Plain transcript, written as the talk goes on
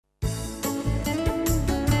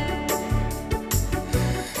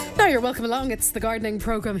You're welcome along. It's the gardening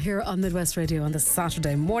programme here on Midwest Radio on this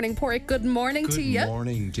Saturday morning. Porrick, good morning to you. Good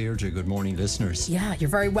morning, Deirdre. Good morning, listeners. Yeah, you're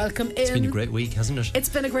very welcome in. It's been a great week, hasn't it? It's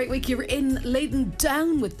been a great week. You were laden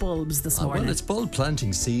down with bulbs this morning. Well, it's bulb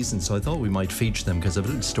planting season, so I thought we might feature them because I have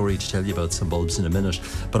a little story to tell you about some bulbs in a minute.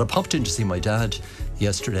 But I popped in to see my dad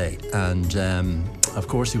yesterday, and of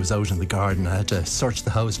course he was out in the garden. I had to search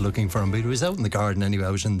the house looking for him, but he was out in the garden anyway,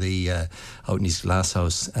 out in his glass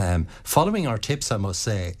house, following our tips, I must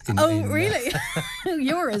say. Really?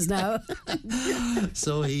 Yours now.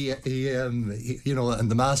 So he you know, and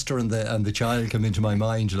the master and the child come into my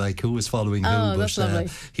mind, like who was following who. That's lovely.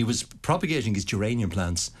 He was propagating his geranium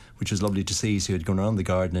plants, which was lovely to see. So he had gone around the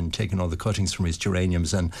garden and taken all the cuttings from his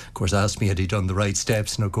geraniums, and of course asked me had he done the right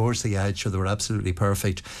steps, and of course he had. So they were absolutely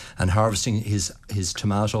perfect. And harvesting his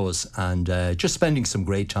tomatoes and just spending some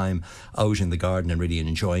great time out in the garden and really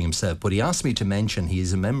enjoying himself. But he asked me to mention he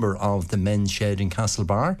is a member of the Men's Shed in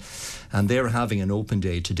Castlebar, and they're having an open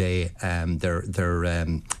day today. Their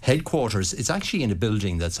headquarters, it's actually in a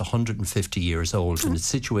building that's 150 years old, and it's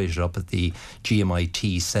situated up at the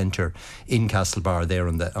GMIT Centre in Castlebar, there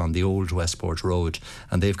on the old Westport Road.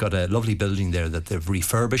 And they've got a lovely building there that they've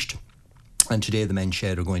refurbished. And today the Men's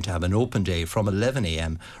Shed are going to have an open day from 11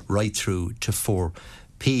 a.m. right through to 4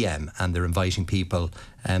 p.m. And they're inviting people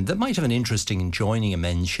that might have an interest in joining a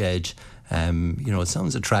Men's Shed. You know, it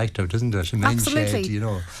sounds attractive, doesn't it? A men's Absolutely. shed, you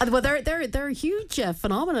know. Well, they're a huge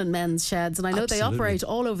phenomenon, men's sheds, and I know they operate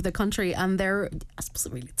all over the country, and they're, I suppose,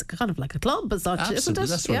 really, it's kind of like a club as such, isn't it?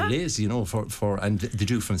 That's what it is, you know. And they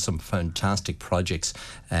do from some fantastic projects.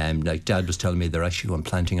 Like Dad was telling me, they're actually going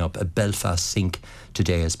planting up a Belfast sink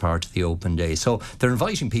today as part of the open day. So they're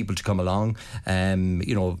inviting people to come along.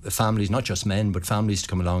 You know, families, not just men, but families to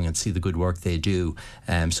come along and see the good work they do.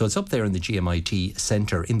 So it's up there in the GMIT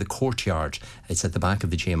Centre in the courtyard. It's at the back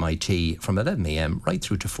of the GMIT from 11 a.m. right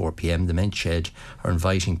through to 4 p.m. The Men's Shed are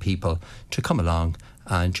inviting people to come along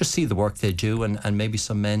and just see the work they do, and maybe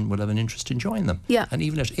some men will have an interest in joining them. Yeah. And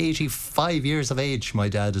even at 85 years of age, my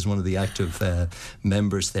dad is one of the active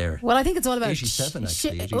members there. Well, I think it's all about 87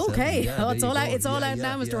 actually. 87. Okay, Yeah, it's all out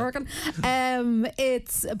now, Mr. Horkin.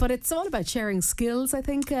 It's all about sharing skills, I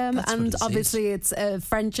think, and obviously it's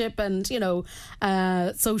friendship and, you know,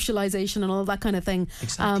 socialisation and all that kind of thing.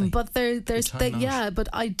 Exactly. But but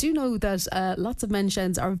I do know that lots of men's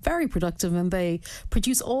sheds are very productive and they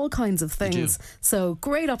produce all kinds of things. So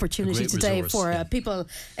great opportunity today for people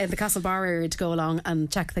in the Castlebar area to go along and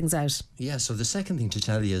check things out. Yeah, so the second thing to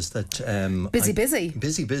tell you is that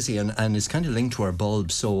busy and it's kind of linked to our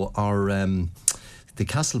bulbs. So our the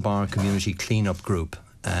Castlebar Community Cleanup Group,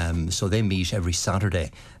 so they meet every Saturday.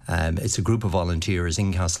 It's a group of volunteers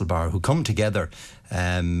in Castlebar who come together,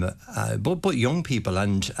 but young people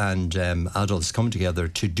and adults come together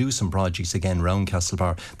to do some projects again around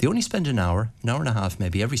Castlebar. They only spend an hour and a half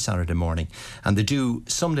maybe every Saturday morning, and they do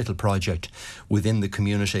some little project within the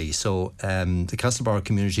community. So the Castlebar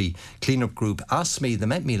Community Cleanup Group they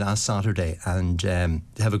met me last Saturday, and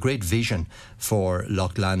they have a great vision for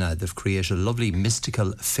Loch Lana. They've created a lovely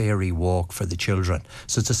mystical fairy walk for the children.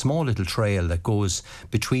 So it's a small little trail that goes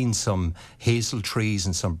between some hazel trees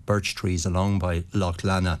and some birch trees along by Loch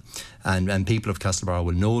Lana, and people of Castlebar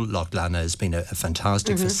will know Loch Lana has been a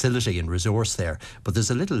fantastic facility and resource there. But there's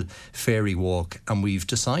a little fairy walk, and we've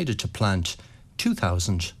decided to plant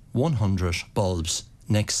 2,100 bulbs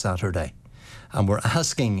next Saturday. And we're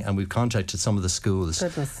asking, and we've contacted some of the schools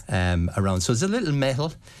around. So it's a little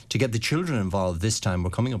metal to get the children involved this time. We're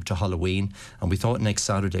coming up to Halloween, and we thought next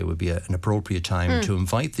Saturday would be an appropriate time to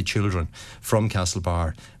invite the children from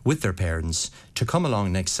Castlebar with their parents to come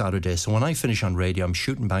along next Saturday. So when I finish on radio, I'm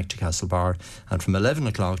shooting back to Castlebar, and from 11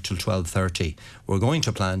 o'clock till 12:30, we're going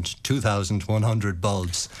to plant 2,100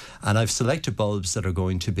 bulbs. And I've selected bulbs that are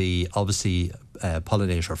going to be obviously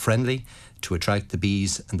pollinator friendly, to attract the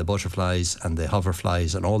bees and the butterflies and the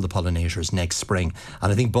hoverflies and all the pollinators next spring.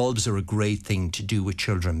 And I think bulbs are a great thing to do with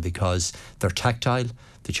children because they're tactile.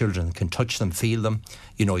 The children can touch them, feel them.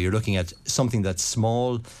 You know, you're looking at something that's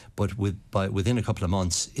small, but within a couple of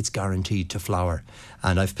months, it's guaranteed to flower.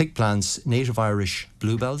 And I've picked plants, native Irish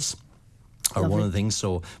bluebells are one of the things.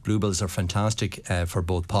 So bluebells are fantastic for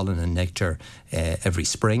both pollen and nectar every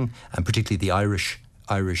spring, and particularly the Irish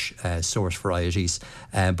source varieties,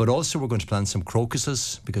 but also we're going to plant some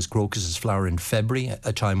crocuses, because crocuses flower in February,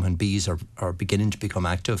 a time when bees are beginning to become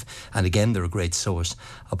active, and again they're a great source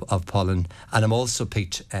of pollen. And I'm also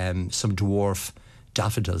picked some dwarf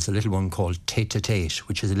daffodils, a little one called Tate,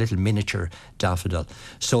 which is a little miniature daffodil.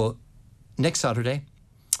 So next Saturday,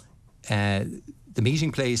 the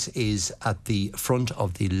meeting place is at the front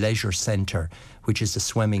of the leisure centre, which is the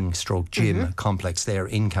swimming stroke gym complex there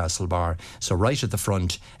in Castlebar. So right at the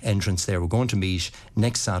front entrance there, we're going to meet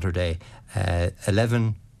next Saturday,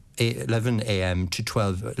 11 a.m.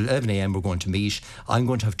 to 11 a.m. we're going to meet. I'm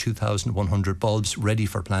going to have 2,100 bulbs ready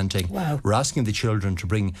for planting. Wow. We're asking the children to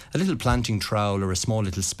bring a little planting trowel or a small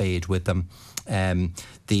little spade with them.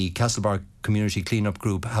 The Castlebar Community Cleanup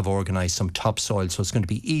Group have organised some topsoil, so it's going to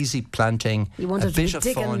be easy planting. You won't have to be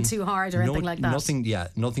digging too hard or anything like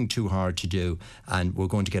that. Nothing too hard to do, and we're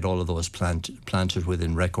going to get all of those planted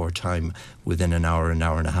within record time, within an hour and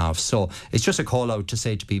a half. So it's just a call out to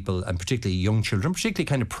say to people, and particularly young children, particularly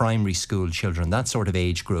kind of primary school children, that sort of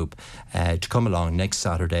age group, to come along next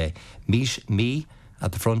Saturday, meet me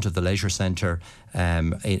at the front of the leisure centre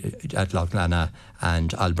at Loughlana,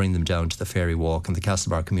 and I'll bring them down to the Fairy Walk, and the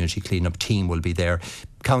Castlebar Community Cleanup team will be there.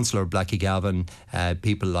 Councillor Blackie Gavin,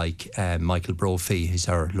 people like Michael Brophy, who's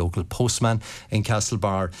our local postman in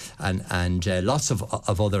Castlebar, and lots of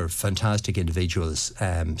other fantastic individuals.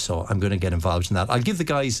 So I'm going to get involved in that. I'll give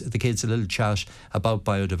the kids a little chat about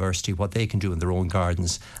biodiversity, what they can do in their own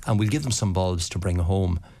gardens, and we'll give them some bulbs to bring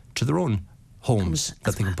home to their own homes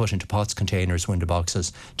that they can put into pots, containers, window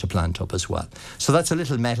boxes to plant up as well. So that's a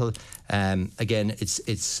little metal. Again,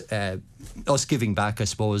 it's us giving back, I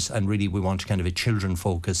suppose, and really we want kind of a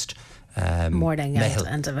children-focused morning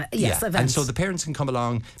and events. And so the parents can come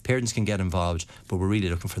along, parents can get involved, but we're really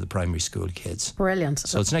looking for the primary school kids. Brilliant.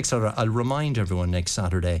 So it's next Saturday. I'll remind everyone next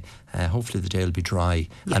Saturday, hopefully the day will be dry,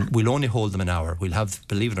 and we'll only hold them an hour. We'll have,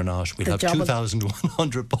 believe it or not, we'll have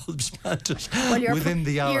 2,100 bulbs planted within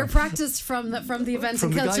the hour. Your practice from the event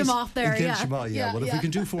in Kilchimoth there. Well, if we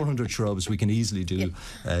can do 400 shrubs, we can easily do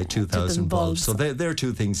 2,000 bulbs. So there are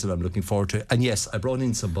two things that I'm looking forward to. And yes, I brought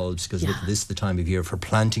in some bulbs because this is the time of year for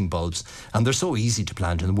planting bulbs, and they're so easy to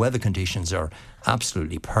plant, and the weather conditions are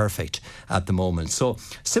absolutely perfect at the moment. So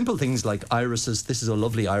simple things like irises. This is a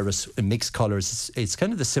lovely iris in mixed colours. It's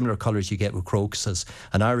kind of the similar colours you get with crocuses.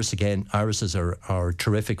 And irises are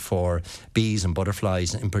terrific for bees and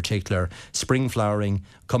butterflies in particular. Spring flowering,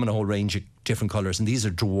 come in a whole range of different colours, and these are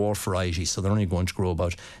dwarf varieties, so they're only going to grow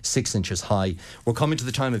about 6 inches high. We're coming to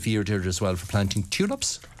the time of year, Deirdre, as well, for planting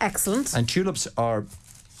tulips. Excellent. And tulips are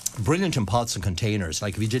brilliant in pots and containers.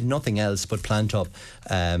 Like if you did nothing else but plant up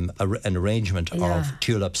an arrangement of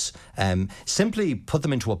tulips, simply put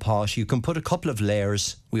them into a pot. You can put a couple of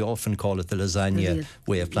layers. We often call it the lasagna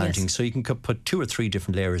way of planting. So you can put 2 or 3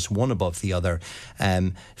 different layers, one above the other.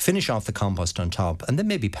 Finish off the compost on top, and then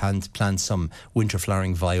maybe plant some winter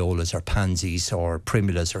flowering violas or pansies or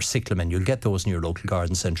primulas or cyclamen. You'll get those in your local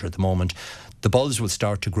garden centre at the moment. The bulbs will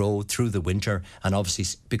start to grow through the winter and obviously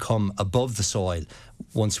become above the soil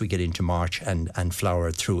once we get into March and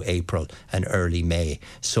flower through April and early May.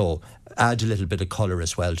 So add a little bit of colour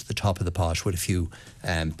as well to the top of the pot with a few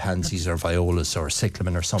pansies or violas or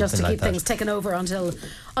cyclamen or something like that. Just to keep things ticking over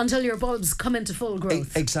until your bulbs come into full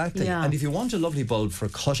growth. Exactly. Yeah. And if you want a lovely bulb for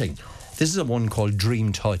cutting, this is a one called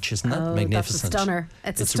Dream Touch. Isn't that magnificent? That's a stunner.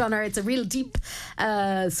 It's a stunner. It's a real deep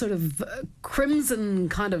sort of crimson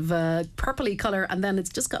kind of purpley colour, and then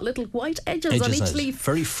it's just got little white edges on each leaf.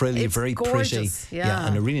 Very frilly, very gorgeous. Pretty. Yeah,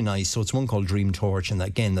 and a really nice. So it's one called Dream Torch, and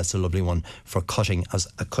again, that's a lovely one for cutting as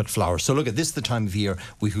a cut flower. So look, at this the time of year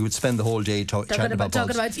we could spend the whole day chatting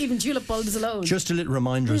about even tulip bulbs alone. Just a little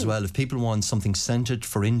reminder as well, if people want something scented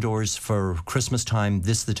for indoors for Christmas time,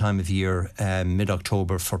 this is the time of year,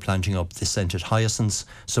 mid-October, for planting up the scented hyacinths.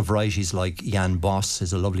 So varieties like Jan Boss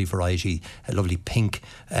is a lovely variety, a lovely pink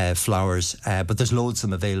flowers, but there's loads of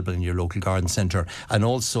them available in your local garden centre. And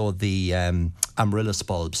also the amaryllis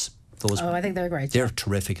bulbs. I think they're great. They're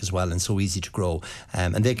terrific as well and so easy to grow.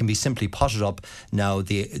 And they can be simply potted up. Now,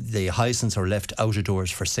 the hyacinths are left out of doors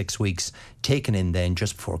for 6 weeks, taken in then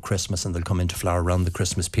just before Christmas, and they'll come into flower around the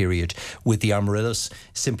Christmas period. With the amaryllis,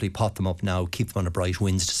 simply pot them up now, keep them on a bright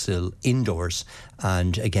windowsill indoors,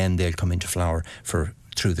 and again, they'll come into flower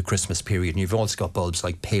through the Christmas period. And you've also got bulbs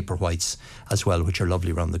like paper whites as well, which are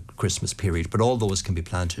lovely around the Christmas period. But all those can be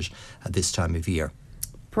planted at this time of year.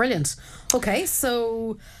 Brilliant. Okay,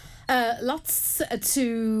 so lots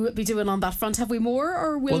to be doing on that front. Have we more,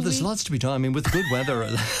 or will there's lots to be done. I mean, with the good weather,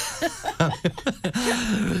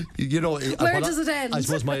 where does it end? I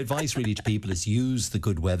suppose my advice really to people is use the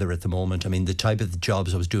good weather at the moment. I mean, the type of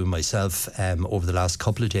jobs I was doing myself over the last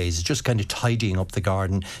couple of days is just kind of tidying up the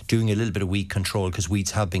garden, doing a little bit of weed control because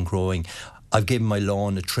weeds have been growing. I've given my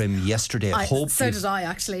lawn a trim yesterday. So did I,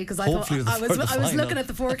 actually, because I thought I was looking at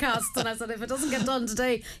the forecast and I said if it doesn't get done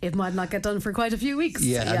today, it might not get done for quite a few weeks.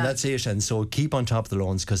 Yeah, and that's it. And so keep on top of the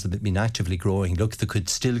lawns because they've been actively growing. Look, they could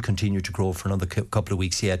still continue to grow for another couple of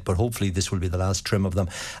weeks yet, but hopefully this will be the last trim of them.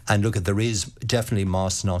 And look, there is definitely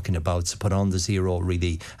moss knocking about, so put on the zero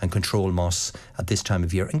really and control moss at this time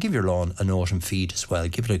of year, and give your lawn an autumn feed as well.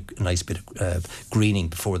 Give it a nice bit of greening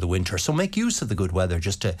before the winter. So make use of the good weather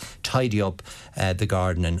just to tidy up the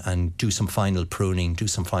garden and do some final pruning, do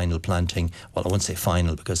some final planting. Well, I won't say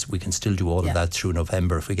final because we can still do all of that through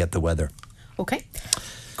November if we get the weather. Okay.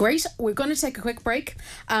 Great. We're going to take a quick break.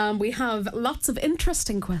 We have lots of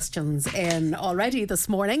interesting questions in already this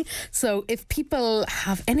morning. So if people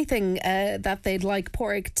have anything that they'd like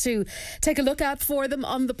Pádraig to take a look at for them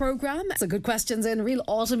on the programme, so good questions in, real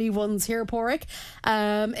autumny ones here, Pádraig,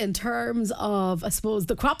 in terms of, I suppose,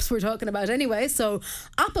 the crops we're talking about anyway. So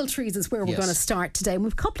apple trees is where we're going to start today. And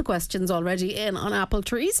we've a couple of questions already in on apple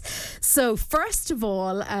trees. So first of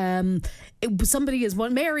all,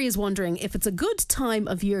 Mary is wondering if it's a good time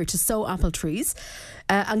of year to sow apple trees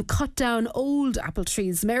and cut down old apple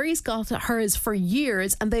trees. Mary's got hers for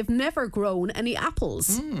years and they've never grown any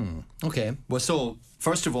apples. Okay. Well, so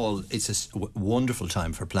first of all, it's a wonderful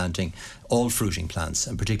time for planting all fruiting plants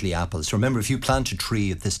and particularly apples. Remember, if you plant a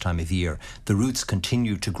tree at this time of year, the roots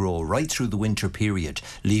continue to grow right through the winter period,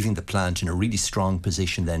 leaving the plant in a really strong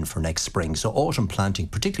position then for next spring. So autumn planting,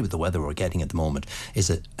 particularly with the weather we're getting at the moment, is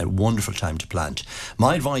a wonderful time to plant.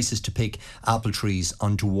 My advice is to pick apple trees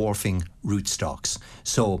on dwarfing rootstocks.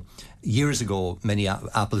 So years ago, many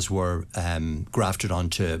apples were grafted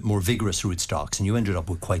onto more vigorous rootstocks, and you ended up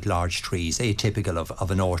with quite large trees, atypical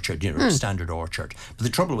of an orchard, standard orchard. But the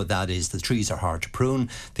trouble with that is the trees are hard to prune,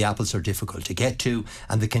 the apples are difficult to get to,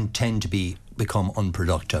 and they can tend to become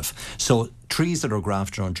unproductive. So trees that are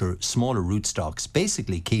grafted onto smaller rootstocks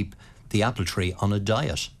basically keep the apple tree on a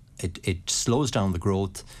diet. It slows down the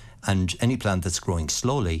growth, and any plant that's growing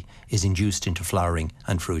slowly is induced into flowering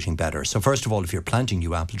and fruiting better. So first of all, if you're planting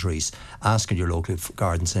new apple trees, ask in your local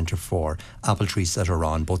garden centre for apple trees that are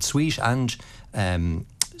on both sweet and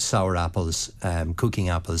sour apples, cooking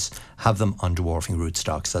apples. Have them on dwarfing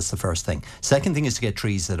rootstocks. That's the first thing. Second thing is to get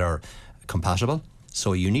trees that are compatible.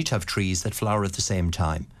 So you need to have trees that flower at the same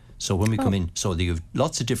time. So when we come in, so you have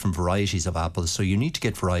lots of different varieties of apples, so you need to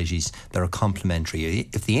get varieties that are complementary.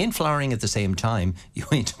 If they ain't flowering at the same time, you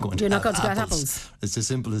ain't going to get apples. It's as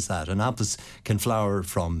simple as that. And apples can flower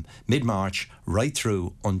from mid-March right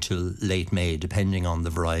through until late May, depending on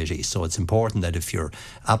the variety. So it's important that if your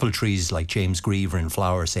apple trees like James Grieve are in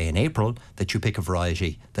flower, say in April, that you pick a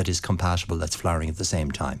variety that is compatible, that's flowering at the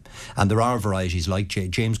same time. And there are varieties like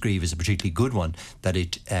James Grieve is a particularly good one, that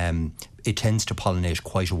it tends to pollinate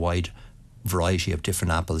quite a wide variety of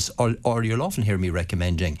different apples. Or you'll often hear me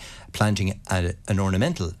recommending planting an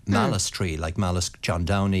ornamental Malus tree like Malus John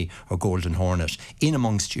Downey or Golden Hornet in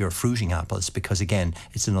amongst your fruiting apples, because again,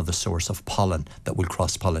 it's another source of pollen that will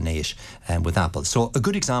cross-pollinate with apples. So a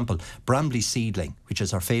good example, Bramley seedling, which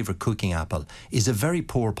is our favourite cooking apple, is a very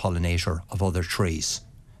poor pollinator of other trees.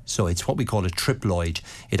 So it's what we call a triploid.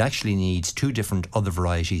 It actually needs two different other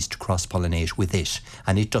varieties to cross-pollinate with it,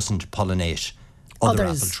 and it doesn't pollinate other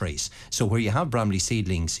apple trees. So where you have Bramley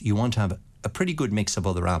seedlings, you want to have a pretty good mix of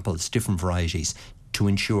other apples, different varieties, to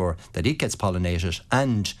ensure that it gets pollinated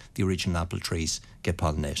and the original apple trees get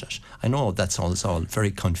pollinated. I know that's all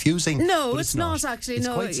very confusing. No, it's not actually. It's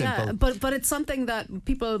quite simple. But it's something that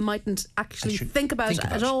people mightn't actually think about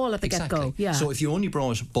at all at the get-go. Yeah. So if you only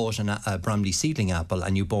bought a Bramley seedling apple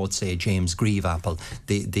and you bought, say, a James Grieve apple,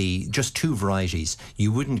 the just two varieties,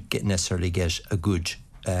 you wouldn't necessarily get a good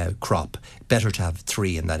crop. Better to have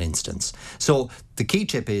three in that instance. So the key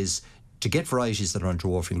tip is to get varieties that are on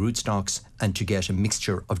dwarfing rootstocks and to get a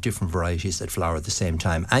mixture of different varieties that flower at the same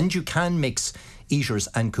time. And you can mix eaters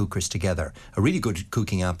and cookers together. A really good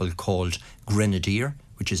cooking apple called Grenadier,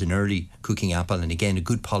 which is an early cooking apple, and again a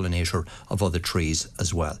good pollinator of other trees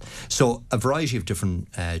as well. So a variety of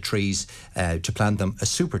different trees to plant them, a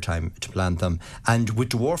super time to plant them. And with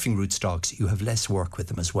dwarfing rootstocks, you have less work with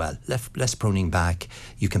them as well, less pruning back.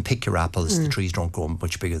 You can pick your apples. The trees don't grow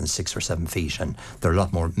much bigger than 6 or 7 feet, and they're a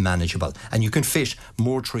lot more manageable. And you can fit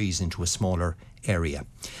more trees into a smaller area.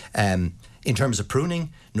 In terms of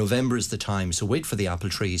pruning, November is the time, so wait for the apple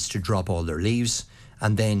trees to drop all their leaves,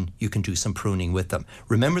 and then you can do some pruning with them.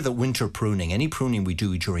 Remember that winter pruning, any pruning we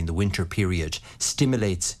do during the winter period,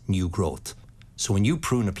 stimulates new growth. So when you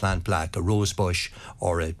prune a plant black, a rose bush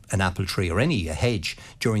or an apple tree or a hedge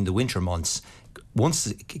during the winter months, once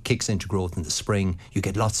it kicks into growth in the spring, you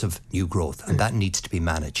get lots of new growth, and that needs to be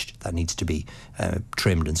managed. That needs to be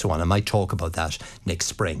trimmed and so on. I might talk about that next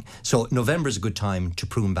spring. So November is a good time to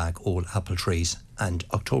prune back old apple trees, and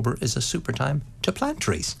October is a super time to plant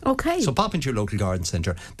trees. Okay. So pop into your local garden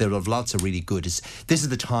centre. They'll have lots of really good... This is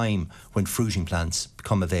the time when fruiting plants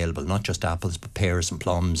become available, not just apples, but pears and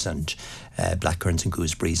plums and blackcurrants and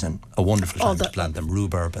gooseberries, and a wonderful time to plant them,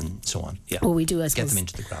 rhubarb and so on. Yeah. Oh, we do, I suppose. Get them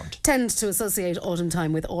into the ground. Tend to associate autumn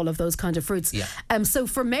time with all of those kind of fruits. Yeah. So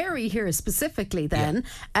for Mary here specifically then,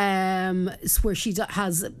 where she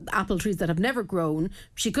has apple trees that have never grown,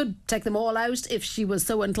 she could take them all out if she was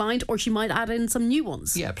so inclined, or she might add in some new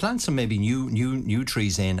ones. Yeah, plant some maybe new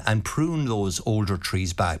trees in and prune those older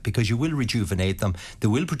trees back, because you will rejuvenate them. They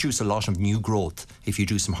will produce a lot of new growth if you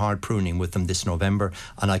do some hard pruning with them this November,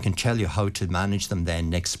 and I can tell you how to manage them then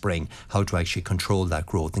next spring, how to actually control that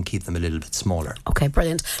growth and keep them a little bit smaller. Okay,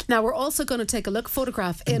 brilliant. Now we're also going to take a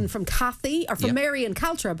photograph in from Kathy, or from Mary in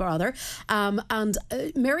Caltra rather, and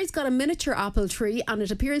Mary's got a miniature apple tree, and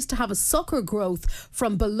it appears to have a sucker growth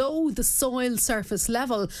from below the soil surface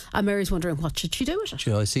level, and Mary's wondering what should she do with it.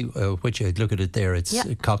 I see which you look at it there, it's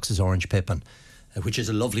Cox's Orange Pippin, which is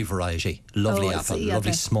a lovely variety, lovely apple,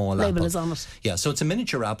 lovely small apple. Label is on it. Yeah, so it's a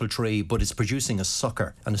miniature apple tree, but it's producing a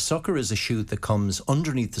sucker, and a sucker is a shoot that comes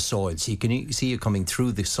underneath the soil. So you can see it coming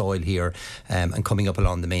through the soil here and coming up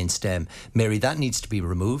along the main stem. Mary, that needs to be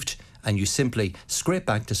removed, and you simply scrape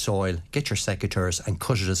back the soil, get your secateurs and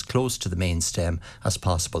cut it as close to the main stem as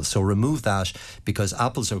possible. So remove that, because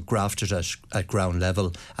apples are grafted at ground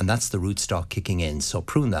level, and that's the rootstock kicking in. So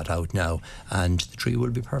prune that out now, and the tree will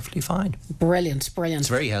be perfectly fine. Brilliant. It's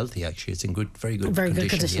very healthy, actually. It's in very good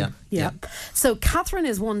condition. Yeah. So Catherine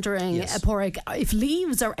is wondering, Pádraig, if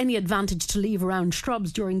leaves are any advantage to leave around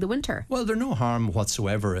shrubs during the winter? Well, they're no harm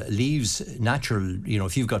whatsoever. Leaves, natural,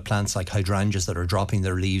 if you've got plants like hydrangeas that are dropping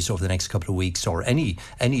their leaves over the next couple of weeks, or any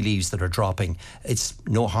leaves that are dropping, it's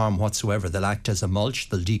no harm whatsoever. They'll act as a mulch,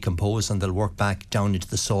 they'll decompose, and they'll work back down into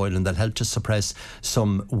the soil, and they'll help to suppress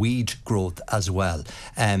some weed growth as well.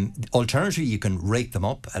 Alternatively, you can rake them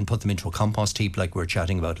up and put them into a compost heap like we were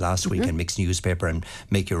chatting about last week, and mix newspaper and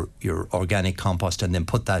make your organic compost, and then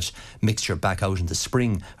put that mixture back out in the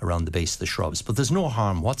spring around the base of the shrubs. But there's no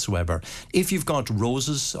harm whatsoever. If you've got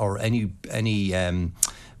roses or any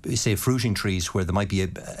say fruiting trees where there might be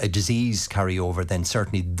a disease carryover, then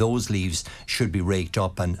certainly those leaves should be raked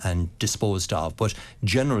up and disposed of. But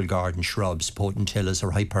general garden shrubs, potentillas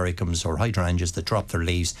or hypericums or hydrangeas that drop their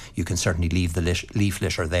leaves, you can certainly leave the leaf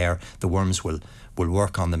litter there. The worms will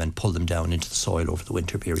work on them and pull them down into the soil over the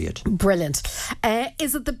winter period. Brilliant.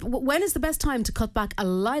 When is the best time to cut back a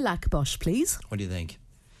lilac bush, please? What do you think?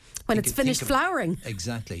 When it's finished flowering.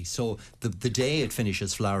 Exactly. So the day it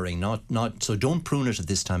finishes flowering, so don't prune it at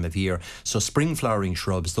this time of year. So spring flowering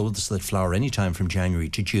shrubs, those that flower any time from January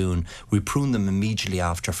to June, we prune them immediately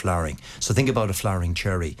after flowering. So think about a flowering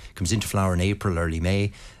cherry. Comes into flower in April, early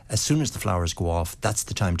May. As soon as the flowers go off, that's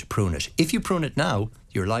the time to prune it. If you prune it now,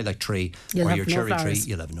 your lilac tree or your cherry tree,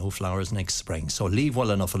 you'll have no flowers next spring. So leave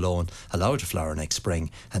well enough alone, allow it to flower next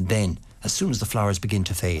spring, and then as soon as the flowers begin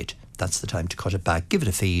to fade, that's the time to cut it back, give it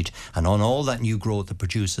a feed, and on all that new growth it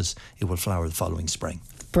produces, it will flower the following spring.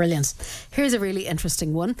 Brilliant. Here's a really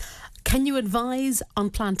interesting one. Can you advise on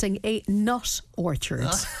planting a nut orchard?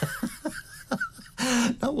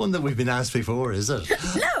 Not one that we've been asked before, is it?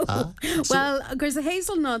 No. Well, because the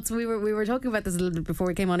hazelnuts, we were talking about this a little bit before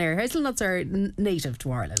we came on air. Hazelnuts are native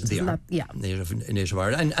to Ireland. They are. Yeah. Native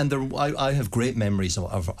Ireland. And I have great memories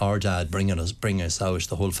of our dad bringing us out,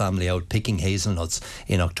 the whole family out, picking hazelnuts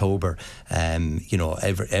in October,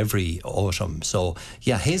 every autumn. So,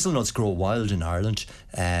 yeah, hazelnuts grow wild in Ireland.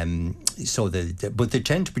 But they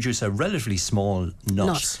tend to produce a relatively small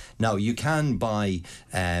nut. Now, you can buy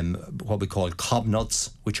what we call cob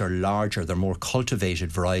nuts, which are larger. They're more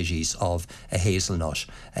cultivated varieties of a hazelnut.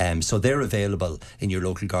 So they're available in your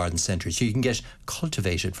local garden centres. So you can get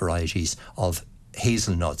cultivated varieties of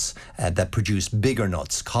hazelnuts that produce bigger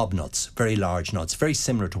nuts, cob nuts, very large nuts, very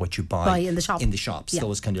similar to what you buy in the shops,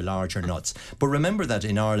 those kind of larger nuts. But remember that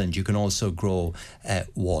in Ireland you can also grow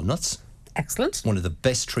walnuts. Excellent. One of the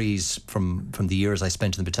best trees from the years I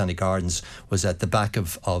spent in the Botanic Gardens was at the back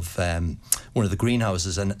of one of the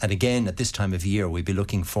greenhouses, and again at this time of year we'd be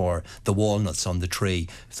looking for the walnuts on the tree,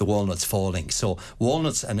 the walnuts falling. So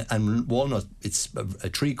walnuts and walnut, it's a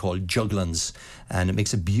tree called juglans, and it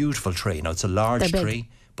makes a beautiful tree. Now it's a large tree,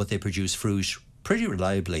 but they produce fruit pretty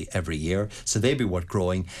reliably every year, so they'd be worth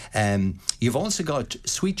growing. You've also got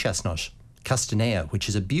sweet chestnut, Castanea, which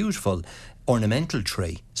is a beautiful ornamental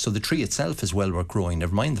tree, so the tree itself is well worth growing,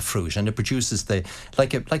 never mind the fruit, and it produces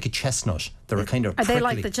like a chestnut. They're kind of prickly. They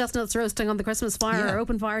like the chestnuts roasting on the Christmas fire or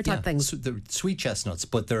open fire type things? So they're sweet chestnuts,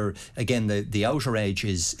 but they're, again, the outer edge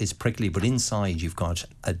is prickly, but inside you've got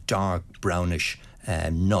a dark brownish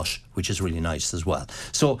nut, which is really nice as well.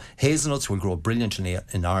 So hazelnuts will grow brilliantly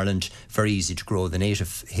in Ireland, very easy to grow. The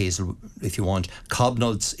native hazel, if you want, cob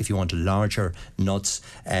nuts, if you want larger nuts.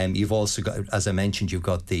 You've also got, as I mentioned, you've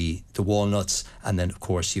got the walnuts, and then of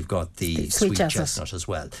course you've got the sweet chestnut as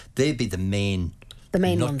well. They'd be the main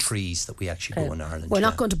nut ones. trees that we actually grow in Ireland. We're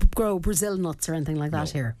not going to grow Brazil nuts or anything like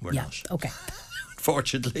that here. We're not. Okay.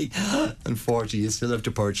 Unfortunately, you still have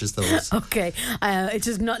to purchase those. Okay, it's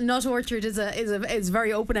just not orchard is a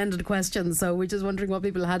very open-ended question, so we're just wondering what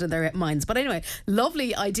people had in their minds. But anyway,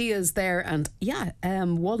 lovely ideas there, and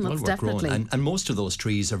walnuts definitely. And most of those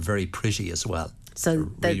trees are very pretty as well.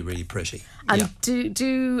 So really, really pretty. And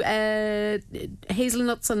do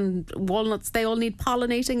hazelnuts and walnuts, they all need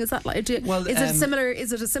pollinating? Is that like? Is it similar?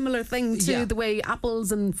 Is it a similar thing to the way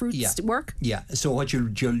apples and fruits work? Yeah. So what you'll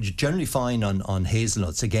generally find on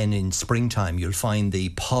hazelnuts, again in springtime, you'll find the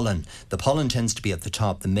pollen. The pollen tends to be at the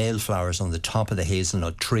top. The male flowers on the top of the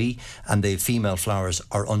hazelnut tree, and the female flowers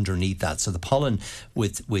are underneath that. So the pollen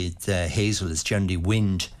with hazel is generally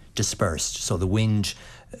wind dispersed. So the wind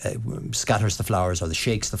scatters the flowers or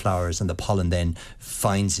shakes the flowers, and the pollen then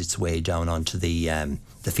finds its way down onto the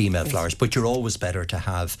female flowers. But you're always better to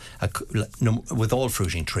have, with all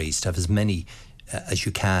fruiting trees, to have as many as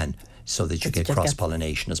you can, so that you get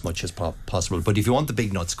cross-pollination as much as possible. But if you want the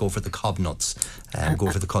big nuts, go for the cob nuts, go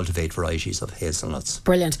for the cultivate varieties of hazelnuts.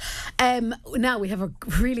 Brilliant. Now we have a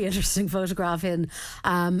really interesting photograph in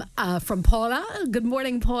from Paula. Good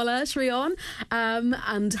morning, Paula, Shrion.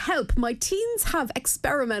 And help, my teens have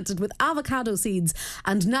experimented with avocado seeds,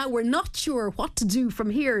 and now we're not sure what to do from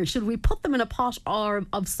here. Should we put them in a pot or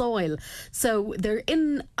of soil? So they're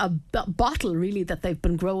in a bottle, really, that they've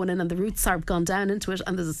been growing in, and the roots have gone down into it.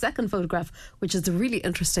 And there's a second photograph, which is a really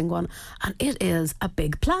interesting one, and it is a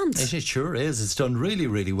big plant. It sure is. It's done really,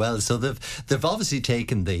 really well. So they've obviously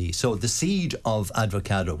taken the seed of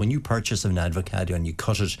avocado. When you purchase an avocado and you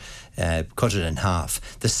cut it in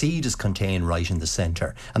half, the seed is contained right in the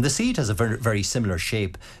centre, and the seed has a very, very similar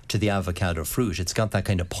shape to the avocado fruit. It's got that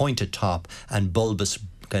kind of pointed top and bulbous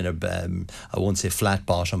kind of I won't say flat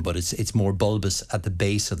bottom, but it's more bulbous at the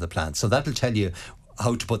base of the plant. So that'll tell you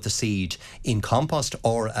how to put the seed in compost,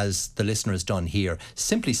 or, as the listener has done here,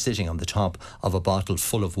 simply sitting on the top of a bottle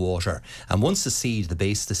full of water. And once the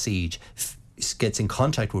base of the seed gets in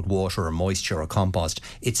contact with water or moisture or compost,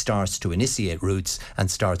 it starts to initiate roots and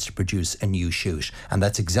starts to produce a new shoot. And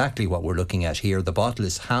that's exactly what we're looking at here. The bottle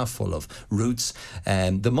is half full of roots.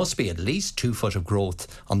 There must be at least 2 foot of growth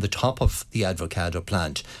on the top of the avocado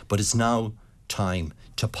plant, but it's now time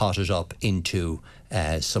to pot it up into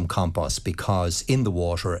some compost, because in the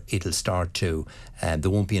water it'll start to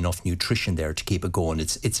there won't be enough nutrition there to keep it going.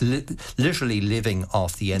 It's literally living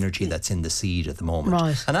off the energy that's in the seed at the moment.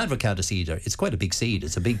 Right. An avocado seed, it's quite a big seed.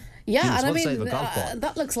 It's a big, and I mean, size of a golf ball.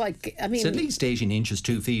 That looks like, it's at least 18 inches,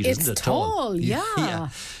 2 feet, isn't it? It's tall, yeah.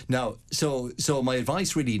 Now, so my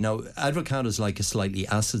advice really, now, avocado is like a slightly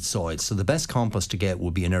acid soil, so the best compost to get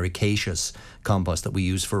would be an ericaceous compost that we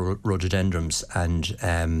use for rhododendrons and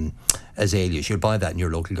azaleas. You'll buy that in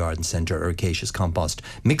your local garden centre, ericaceous compost.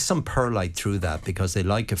 Mix some perlite through that, because they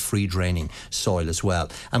like a free draining soil as well.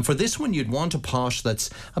 And for this one, you'd want a pot that's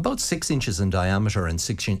about 6 inches in diameter and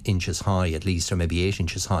 6 inches high at least, or maybe 8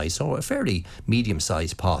 inches high. So a fairly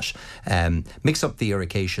medium-sized pot. Mix up the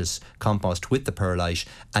ericaceous compost with the perlite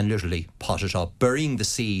and literally pot it up, burying the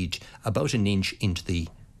seed about 1 inch into the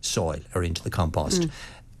soil or into the compost.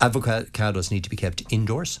 Avocados need to be kept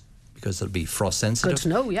indoors, because they'll be frost sensitive. Good to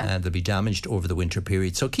know, yeah. And they'll be damaged over the winter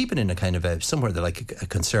period. So keep it in a kind of somewhere like a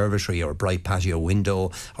conservatory or a bright patio window,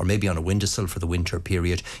 or maybe on a windowsill for the winter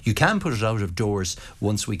period. You can put it out of doors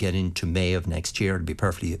once we get into May of next year. It'll be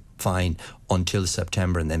perfectly fine until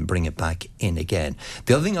September, and then bring it back in again.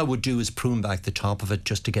 The other thing I would do is prune back the top of it,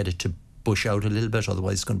 just to get it to bush out a little bit,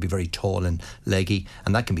 otherwise it's going to be very tall and leggy,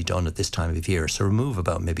 and that can be done at this time of year. So remove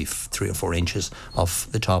about maybe 3 or 4 inches off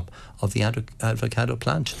the top of the avocado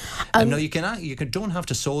plant. Now you don't have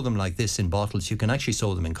to sow them like this in bottles. You can actually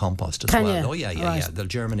sow them in compost as well. Oh yeah, they'll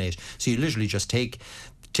germinate. So you literally just take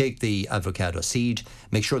the avocado seed,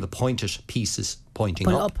 make sure the pointed piece is pointing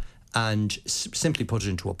up, and simply put it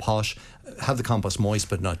into a pot. Have the compost moist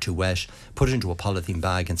but not too wet. Put it into a polythene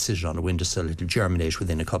bag and sit it on a windowsill. It'll germinate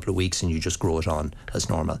within a couple of weeks, and you just grow it on as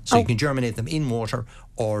normal. So you can germinate them in water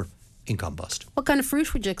or in compost. What kind of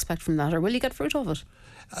fruit would you expect from that, or will you get fruit of it?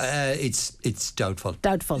 It's doubtful.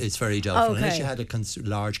 Doubtful. It's very doubtful. Unless you had a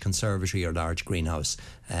large conservatory or large greenhouse,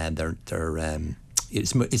 and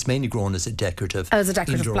it's mainly grown as a decorative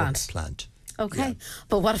indoor plant. Okay, yeah.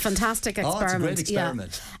 But what a fantastic experiment. It's a great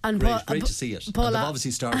experiment. Yeah. And great to see it. Paula, and they've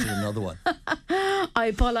obviously started another one.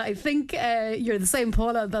 Paula, I think you're the same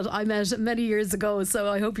Paula that I met many years ago,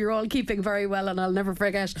 so I hope you're all keeping very well, and I'll never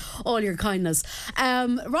forget all your kindness.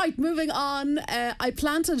 Right, moving on. I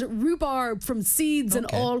planted rhubarb from seeds and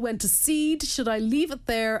all went to seed. Should I leave it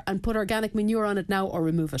there and put organic manure on it now, or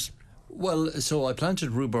remove it? Well, so I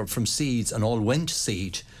planted rhubarb from seeds and all went to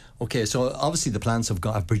seed. Okay, so obviously the plants have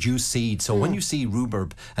produced seed. So when you see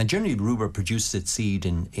rhubarb, and generally rhubarb produces its seed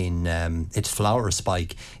in its flower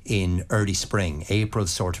spike in early spring, April,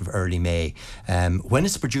 sort of early May. When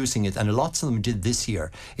it's producing it, and lots of them did this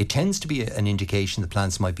year, it tends to be an indication the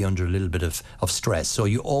plants might be under a little bit of stress. So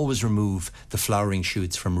you always remove the flowering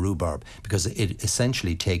shoots from rhubarb because it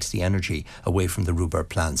essentially takes the energy away from the rhubarb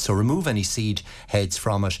plants. So remove any seed heads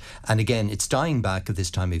from it. And again, it's dying back at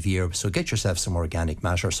this time of year. So get yourself some organic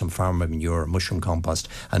matter, some farm manure, mushroom compost,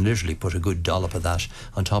 and literally put a good dollop of that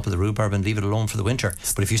on top of the rhubarb and leave it alone for the winter.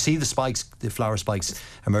 But if you see the flower spikes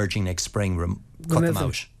emerging next spring, cut them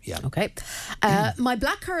out. Yeah. Okay. My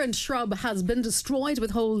blackcurrant shrub has been destroyed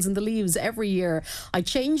with holes in the leaves every year. I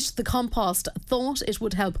changed the compost, thought it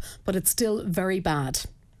would help, but it's still very bad.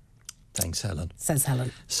 Thanks, Helen. Says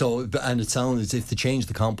Helen. So, and it sounds as if they change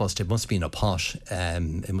the compost, it must be in a pot.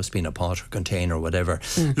 It must be in a pot or container or whatever.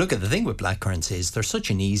 Look, at the thing with blackcurrants is they're such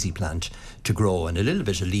an easy plant to grow, and a little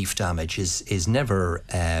bit of leaf damage is never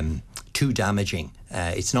too damaging.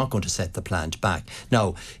 It's not going to set the plant back.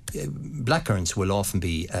 Now, blackcurrants will often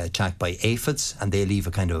be attacked by aphids, and they leave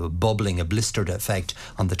a kind of a bubbling, a blistered effect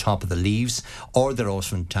on the top of the leaves, or they're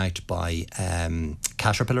often attacked by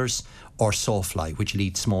caterpillars or sawfly, which will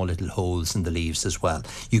eat small little holes in the leaves as well.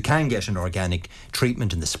 You can get an organic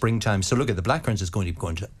treatment in the springtime. So look, at the blackcurrants is going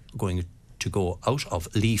to go out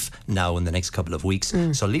of leaf now in the next couple of weeks.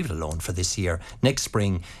 So leave it alone for this year. Next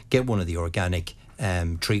spring, get one of the organic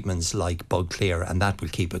treatments like Bug Clear, and that will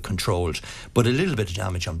keep it controlled. But a little bit of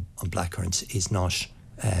damage on blackcurrants is not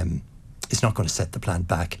going to set the plant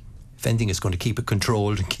back. If anything, it's going to keep it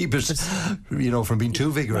controlled and keep it, from being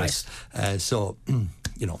too vigorous. Right.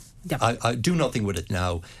 I do nothing with it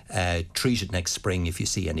now. Treat it next spring if you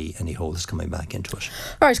see any holes coming back into it.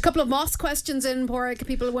 All right, a couple of moss questions in, Pádraig.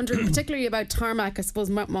 People are wondering particularly about tarmac. I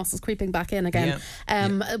suppose moss is creeping back in again.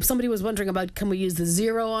 Somebody was wondering about, can we use the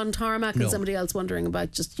zero on tarmac? No. And somebody else wondering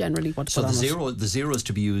about just generally what to put on it. The zero is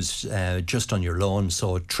to be used just on your lawn.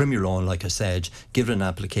 So trim your lawn, like I said, give it an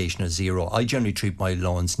application of zero. I generally treat my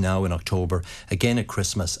lawns now in October, again at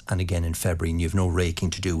Christmas, and again in February, and you've no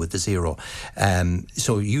raking to do with the zero.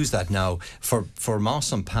 So use that now. For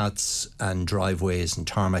moss on paths and driveways and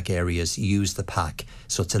tarmac areas, use the pack.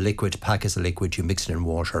 So it's a liquid. Pack is a liquid. You mix it in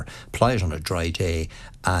water, apply it on a dry day,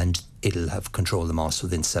 and it'll have control of the moss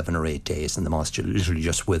within 7 or 8 days, and the moss literally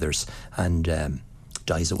just withers and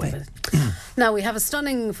dies away. Now we have a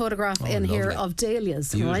stunning photograph in lovely. Here of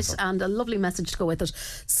dahlias, beautiful. Right, and a lovely message to go with it.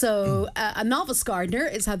 So a novice gardener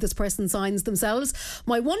is how this person signs themselves.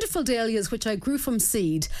 My wonderful dahlias, which I grew from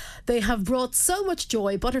seed, they have brought so much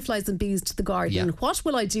joy, butterflies and bees, to the garden. Yeah. What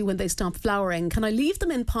will I do when they stop flowering? Can I leave them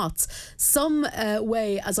in pots some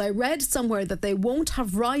way, as I read somewhere that they won't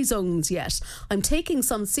have rhizomes yet? I'm taking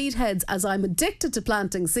some seed heads as I'm addicted to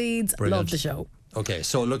planting seeds. Brilliant. Love the show. Okay,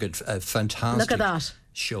 so look at a fantastic. Look at that.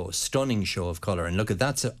 Stunning show of colour, and look at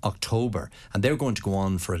that's October, and they're going to go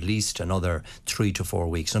on for at least another 3 to 4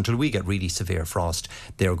 weeks until we get really severe frost.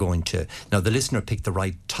 They're going to, now the listener picked the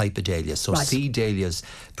right type of dahlia. So right. Seed dahlias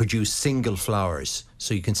produce single flowers,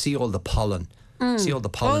 so you can see all the pollen. See all the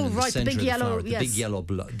pollen in the centre of the flower, the big yellow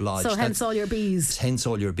blotch. So hence all your bees. Hence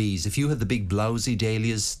all your bees. If you had the big blousy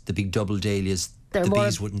dahlias, the big double dahlias,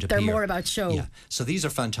 bees wouldn't appear. They're more about show. Yeah. So these are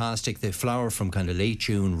fantastic. They flower from kind of late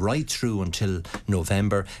June right through until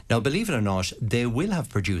November. Now, believe it or not, they will have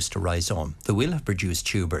produced a rhizome. They will have produced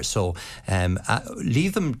tubers. So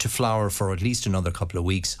leave them to flower for at least another couple of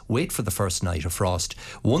weeks. Wait for the first night of frost.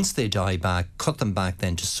 Once they die back, cut them back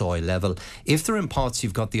then to soil level. If they're in pots,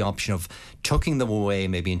 you've got the option of tucking them away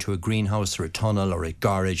maybe into a greenhouse or a tunnel or a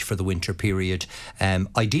garage for the winter period.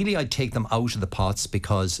 Ideally, I'd take them out of the pots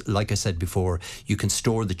because, like I said before, you can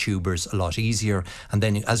store the tubers a lot easier, and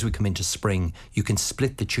then as we come into spring, you can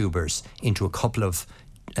split the tubers into a couple of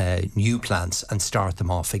new plants and start them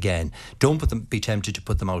off again. Don't be tempted to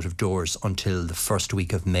put them out of doors until the first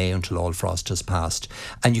week of May, until all frost has passed.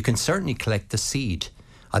 And you can certainly collect the seed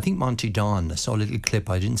I think Monty Don, I saw a little clip,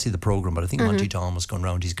 I didn't see the programme, but I think Monty Don was going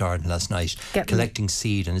around his garden last night collecting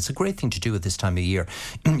seed, and it's a great thing to do at this time of year.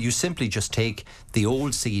 You simply just take the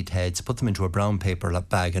old seed heads, put them into a brown paper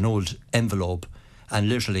bag, an old envelope, and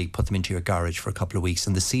literally put them into your garage for a couple of weeks,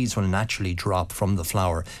 and the seeds will naturally drop from the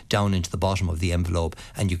flower down into the bottom of the envelope,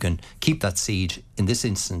 and you can keep that seed, in this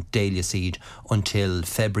instance dahlia seed, until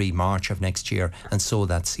February, March of next year, and sow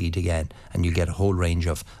that seed again, and you get a whole range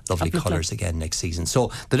of lovely colours again next season. So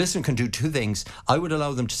the listener can do two things. I would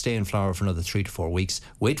allow them to stay in flower for another 3 to 4 weeks,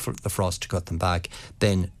 wait for the frost to cut them back,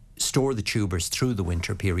 then store the tubers through the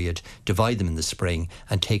winter period, divide them in the spring,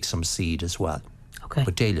 and take some seed as well. Okay.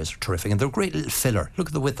 But dahlias are terrific, and they're a great little filler. Look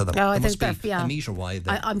at the width of them. Oh, I think they're a metre wide.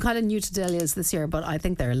 I'm kind of new to dahlias this year, but I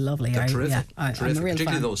think they're lovely. They're terrific. I'm a real particularly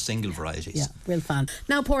fan. Those single varieties. Yeah, real fan.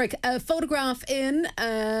 Now, Pádraig, a photograph in.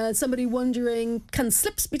 Somebody wondering, can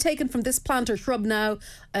slips be taken from this plant or shrub now?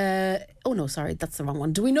 Oh no, sorry, that's the wrong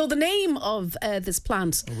one. Do we know the name of this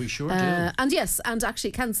plant? We sure do. And yes, and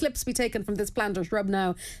actually, can slips be taken from this plant or shrub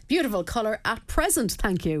now? Beautiful colour at present,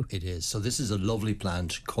 thank you. It is. So this is a lovely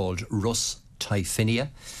plant called Rus typhinia.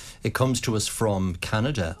 It comes to us from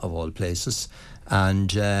Canada, of all places,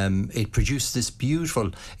 and it produces this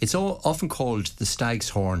beautiful, it's often called the stag's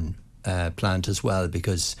horn plant as well,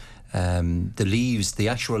 because the leaves,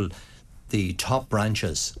 the top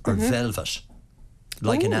branches are velvet,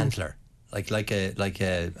 like an antler. Like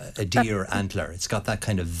a deer antler. It's got that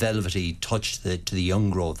kind of velvety touch to the young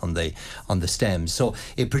growth on the stems. So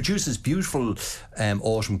it produces beautiful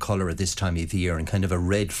autumn colour at this time of the year, and kind of a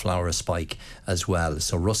red flower spike as well.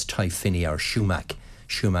 So Rus typhinia, or sumac.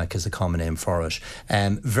 Sumac is a common name for it.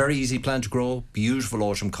 Very easy plant to grow, beautiful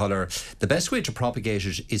autumn colour. The best way to propagate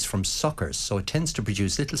it is from suckers. So it tends to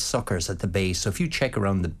produce little suckers at the base. So if you check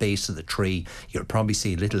around the base of the tree, you'll probably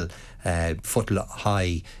see little foot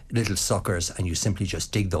high little suckers, and you simply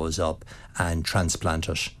just dig those up and transplant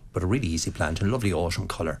it. But a really easy plant and lovely autumn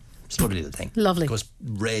colour. It's a lovely little thing. Lovely. It goes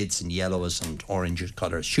reds and yellows and orange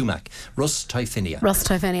colours. Sumac. Rus typhinia. Rus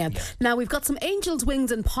typhinia. Yeah. Now we've got some angel's wings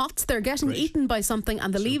in pots. They're getting eaten by something,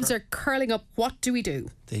 and the leaves are curling up. What do we do?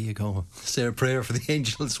 There you go. Say a prayer for the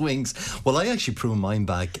angel's wings. Well, I actually pruned mine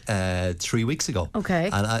back 3 weeks ago. Okay.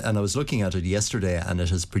 And I was looking at it yesterday, and it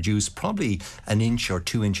has produced probably 1 inch or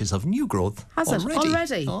 2 inches of new growth. Has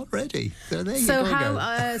it? Already. There you so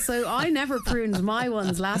go. So I never pruned my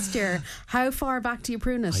ones last year. How far back do you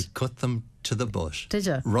prune it? I cut them to the butt. Did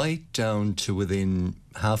you? Right down to within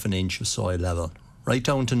 1/2 inch of soil level. Right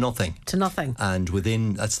down to nothing. And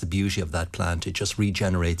that's the beauty of that plant. It just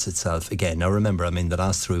regenerates itself again. Now remember, the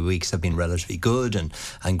last 3 weeks have been relatively good and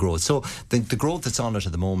growth. So the growth that's on it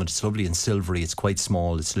at the moment, it's lovely and silvery. It's quite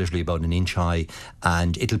small. It's literally about 1 inch high.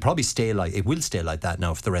 And it will stay like that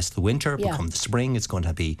now for the rest of the winter. Yeah. Come the spring, it's going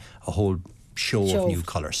to be a whole show of new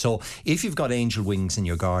colour. So if you've got angel wings in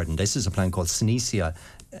your garden, this is a plant called Senecio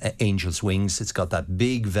angel's wings. It's got that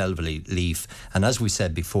big velvety leaf, and as we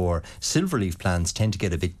said before, silver leaf plants tend to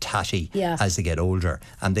get a bit tatty as they get older,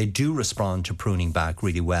 and they do respond to pruning back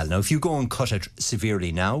really well. Now if you go and cut it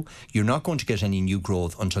severely now, you're not going to get any new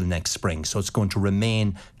growth until next spring, so it's going to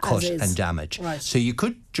remain cut and damaged. Right. So you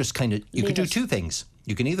could just you could do two things.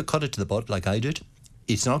 You can either cut it to the butt like I did.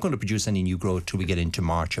 It's not going to produce any new growth till we get into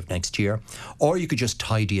March of next year. Or you could just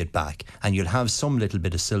tidy it back, and you'll have some little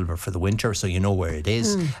bit of silver for the winter, so you know where it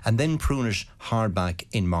is, and then prune it hard back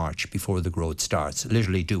in March before the growth starts.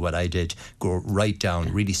 Literally do what I did, go right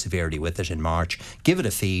down really severely with it in March, give it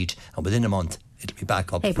a feed, and within a month it'll be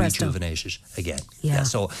back up, rejuvenated again. Yeah.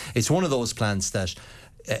 So it's one of those plants that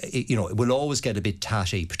it will always get a bit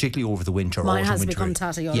tatty, particularly over the winter. Mine has become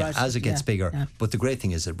tatty, as it gets bigger. Yeah. But the great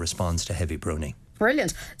thing is it responds to heavy pruning.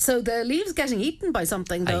 Brilliant. So the leaves getting eaten by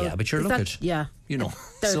something, though. Yeah, but you're looking. Yeah.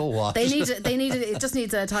 So what? They need it just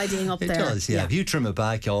needs a tidying up there. It does, yeah. If you trim it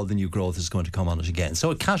back, all the new growth is going to come on it again.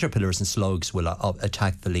 So caterpillars and slugs will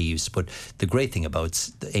attack the leaves, but the great thing about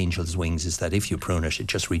the angel's wings is that if you prune it, it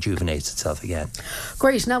just rejuvenates itself again.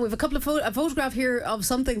 Great. Now we've a photograph here of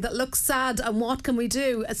something that looks sad, and what can we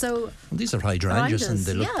do? So these are hydrangeas, and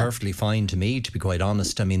they look perfectly fine to me, to be quite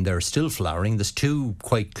honest. They're still flowering. There's two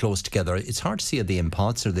quite close together. It's hard to see the in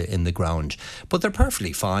pots or in the ground, but they're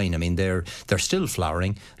perfectly fine. They're still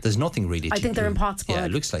flowering. There's nothing really to I think they're in pots. Yeah,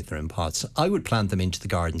 it looks like they're in pots. I would plant them into the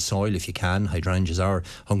garden soil if you can. Hydrangeas are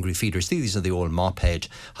hungry feeders. These are the old mop head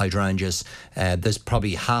hydrangeas. There's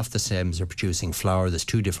probably half the stems are producing flower. There's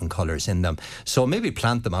 2 different colours in them. So maybe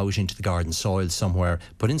plant them out into the garden soil somewhere,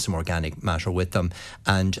 put in some organic matter with them,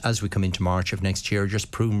 and as we come into March of next year,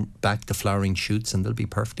 just prune back the flowering shoots and they'll be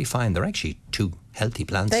perfectly fine. They're actually 2 healthy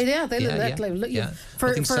plants. They look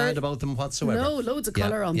nothing sad about them whatsoever. No, loads of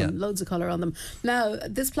colour on them. Loads of colour on them. Now,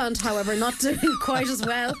 this plant, however, not doing quite as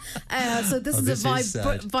well. So this is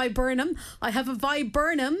a viburnum. I have a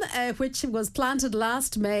viburnum which was planted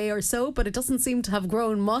last May or so, but it doesn't seem to have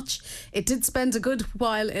grown much. It did spend a good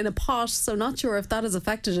while in a pot, so not sure if that has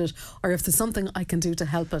affected it or if there's something I can do to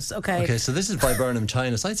help it. Okay, so this is Viburnum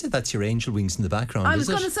tinus. I'd say that's your angel wings in the background. I was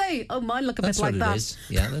going to say, mine look a bit like that. Is.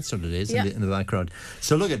 Yeah, that's what it is in the background.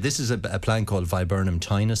 So look at this is a plant called Viburnum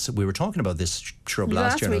tinus. We were talking about this shrub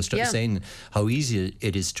last year, and I was saying how easy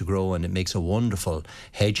it is to grow, and it makes a wonderful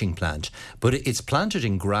hedging plant. But it's planted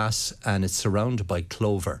in grass and it's surrounded by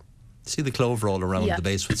clover. See the clover all around the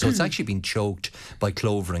base. So it's actually been choked by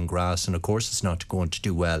clover and grass, and of course it's not going to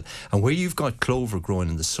do well. And where you've got clover growing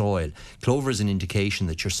in the soil, clover is an indication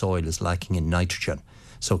that your soil is lacking in nitrogen.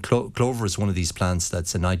 So clover is one of these plants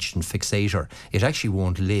that's a nitrogen fixator. It actually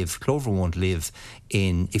won't live. Clover won't live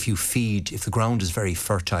if the ground is very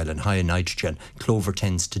fertile and high in nitrogen, clover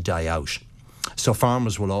tends to die out. So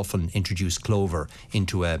farmers will often introduce clover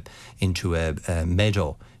into a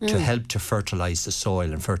meadow to help to fertilise the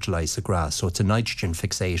soil and fertilise the grass. So it's a nitrogen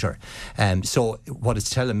fixator. So what it's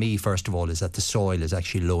telling me, first of all, is that the soil is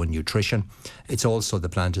actually low in nutrition. It's also the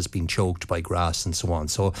plant has been choked by grass and so on.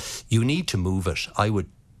 So you need to move it. I would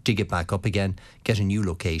dig it back up again, get a new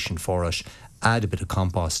location for it, add a bit of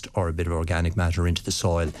compost or a bit of organic matter into the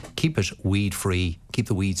soil, keep it weed free, keep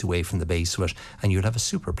the weeds away from the base of it, and you'll have a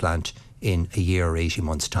super plant in a year or 18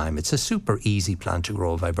 months' time. It's a super easy plant to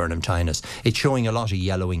grow, Viburnum tinus. It's showing a lot of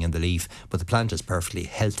yellowing in the leaf, but the plant is perfectly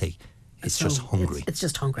healthy. It's just hungry. It's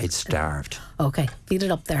just hungry. It's starved. Okay, feed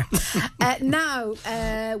it up there. Now,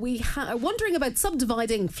 we are wondering about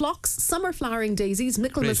subdividing phlox, summer flowering daisies,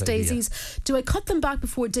 Michaelmas daisies. Do I cut them back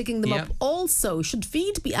before digging them up? Also, should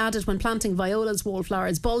feed be added when planting violas,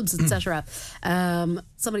 wallflowers, bulbs, etc.?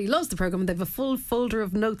 Somebody loves the programme and they have a full folder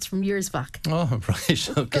of notes from years back. Oh, right,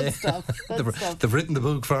 okay. Good stuff. They've written the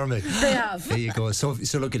book for me. They have. There you go. So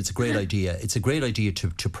look, it's a great idea. It's a great idea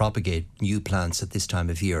to propagate new plants at this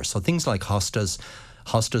time of year. So things like hostas,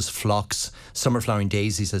 phlox, summer flowering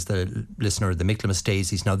daisies, as the listener, the Michaelmas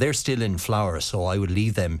daisies. Now they're still in flower, so I would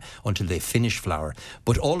leave them until they finish flower.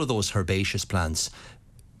 But all of those herbaceous plants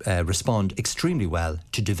respond extremely well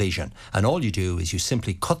to division, and all you do is you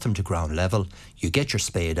simply cut them to ground level, you get your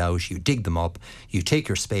spade out, you dig them up, you take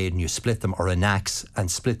your spade and you split them, or an axe, and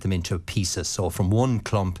split them into pieces. So from one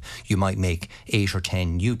clump you might make 8 or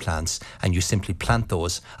 10 new plants, and you simply plant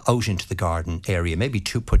those out into the garden area, maybe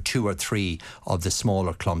put 2 or 3 of the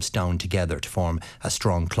smaller clumps down together to form a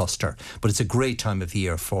strong cluster. But it's a great time of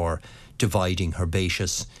year for dividing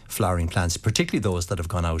herbaceous flowering plants, particularly those that have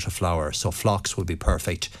gone out of flower. So phlox would be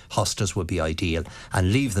perfect, hostas would be ideal,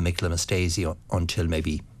 and leave the Michaelmas daisy until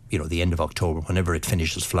maybe the end of October, whenever it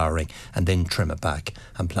finishes flowering, and then trim it back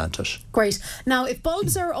and plant it. Great. Now, if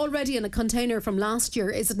bulbs are already in a container from last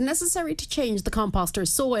year, is it necessary to change the compost or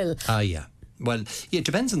soil? Yeah. Well, it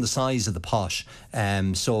depends on the size of the pot.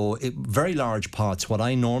 Very large pots, what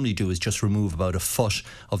I normally do is just remove about a foot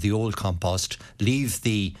of the old compost, leave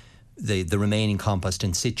the remaining compost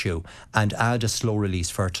in situ, and add a slow release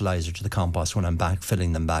fertilizer to the compost when I'm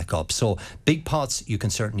filling them back up. So big pots, you can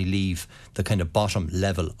certainly leave the kind of bottom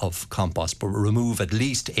level of compost, but remove at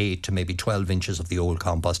least 8 to maybe 12 inches of the old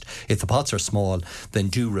compost. If the pots are small, then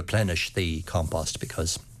do replenish the compost,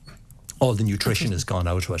 because all the nutrition has gone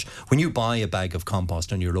out of it. When you buy a bag of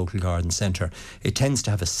compost in your local garden centre, it tends to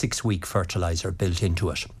have a 6-week fertilizer built into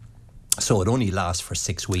it. So it only lasts for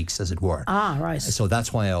 6 weeks, as it were. Ah, right. So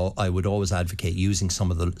that's why I would always advocate using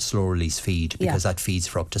some of the slow release feed, because that feeds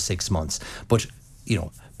for up to 6 months. But,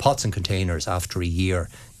 pots and containers after a year,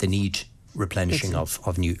 they need replenishing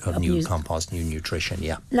of new compost, new nutrition,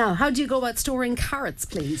 Now, how do you go about storing carrots,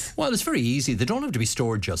 please? Well, it's very easy. They don't have to be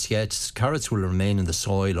stored just yet. Carrots will remain in the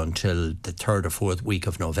soil until the 3rd or 4th week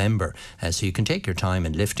of November, so you can take your time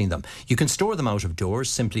in lifting them. You can store them out of doors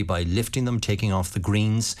simply by lifting them, taking off the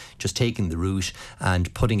greens, just taking the root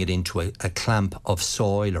and putting it into a clamp of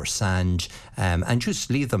soil or sand, and just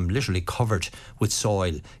leave them literally covered with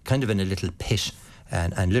soil, kind of in a little pit.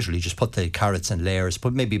 And literally just put the carrots in layers,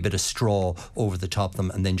 put maybe a bit of straw over the top of them,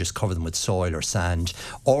 and then just cover them with soil or sand.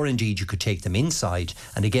 Or indeed you could take them inside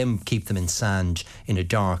and again keep them in sand in a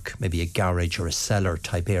dark, maybe a garage or a cellar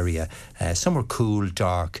type area. Somewhere cool,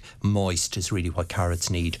 dark, moist is really what carrots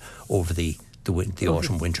need over the the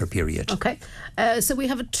autumn-winter period. Okay. So we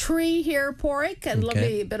have a tree here, Porrick, and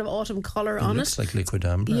lovely bit of autumn colour on it. Looks like liquid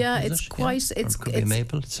amber. Yeah, it's quite... Yeah. It could be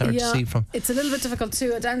maple. It's hard to see from... It's a little bit difficult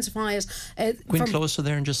to identify it. Go in closer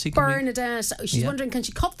there and just see. Bernadette, she's wondering, can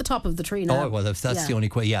she cut the top of the tree now? Oh, well, if that's the only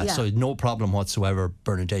way, so no problem whatsoever,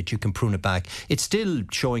 Bernadette. You can prune it back. It's still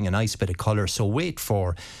showing a nice bit of colour, so wait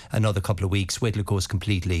for another couple of weeks, wait till it goes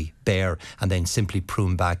completely bare, and then simply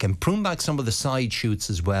prune back. And prune back some of the side shoots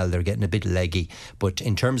as well. They're getting a bit leggy, but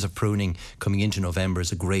in terms of pruning, coming into November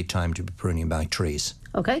is a great time to be pruning back trees.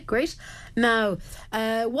 Okay, great. Now,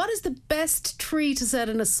 what is the best tree to set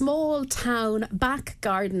in a small town back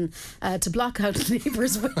garden to block out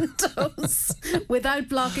neighbours' windows without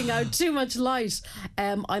blocking out too much light?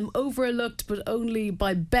 I'm overlooked, but only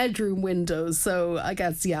by bedroom windows. So I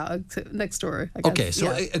guess, next door. I guess, okay,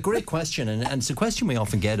 so a great question, and it's a question we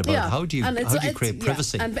often get about how do you create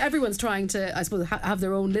privacy? And everyone's trying to, I suppose, have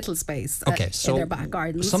their own little space so in their back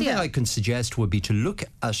garden. Something I can suggest would be to look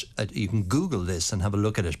at you can Google this and have a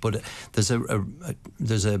look at it, but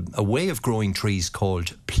there's a way of growing trees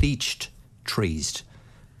called pleached trees.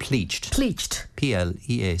 Pleached. Pleached. Pleached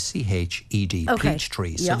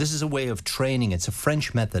trees. So this is a way of training. It's a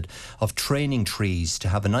French method of training trees to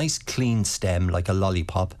have a nice clean stem, like a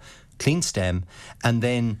lollipop, clean stem, and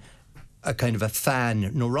then a kind of a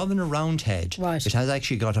fan, rather than a round head. Right. It has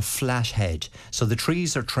actually got a flat head. So the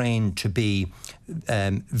trees are trained to be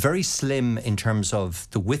very slim in terms of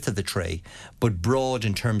the width of the tree, but broad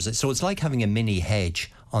in terms of... So it's like having a mini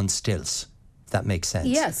hedge on stilts. If that makes sense.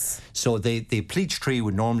 Yes. So the pleached tree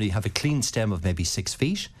would normally have a clean stem of maybe 6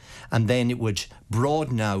 feet, and then it would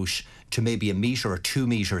broaden out to maybe 1 metre or 2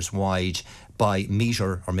 metres wide by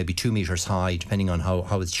metre or maybe 2 metres high, depending on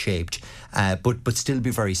how it's shaped, but still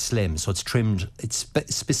be very slim. So it's trimmed, it's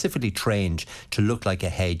specifically trained to look like a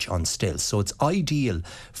hedge on stilts. So it's ideal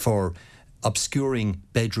for obscuring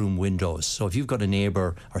bedroom windows. So if you've got a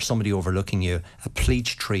neighbour or somebody overlooking you, a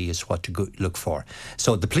pleached tree is what to look for.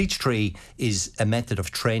 So the pleached tree is a method of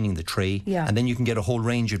training the tree, and then you can get a whole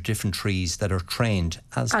range of different trees that are trained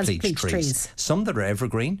as pleached trees. Some that are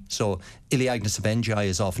evergreen. So Elaeagnus ebengii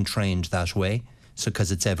is often trained that way. So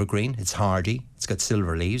because it's evergreen, it's hardy, it's got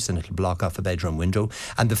silver leaves, and it'll block off a bedroom window.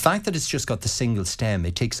 And the fact that it's just got the single stem,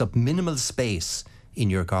 it takes up minimal space in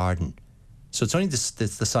your garden. So it's only the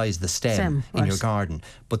size of the stem in your garden,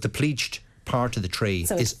 but the pleached part of the tree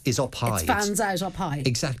is up high. It fans out up high.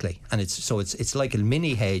 Exactly, and it's like a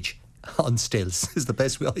mini hedge on stilts is the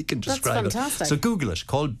best way I can describe That's fantastic. it. So Google it,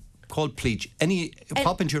 called pleach.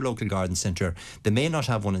 Pop into your local garden centre. They may not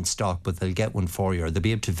have one in stock, but they'll get one for you, or they'll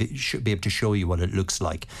be able to show you what it looks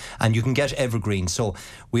like. And you can get evergreen. So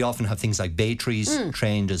we often have things like bay trees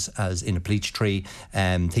trained as in a pleached tree,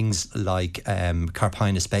 things like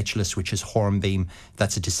Carpinus speculus, which is hornbeam.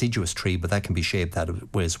 That's a deciduous tree, but that can be shaped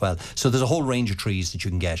that way as well. So there's a whole range of trees that you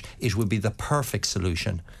can get. It would be the perfect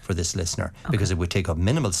solution for this listener because it would take up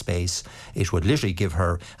minimal space. It would literally give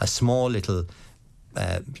her a small little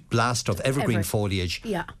blast of evergreen foliage,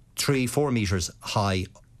 3-4 metres high,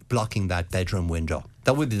 blocking that bedroom window.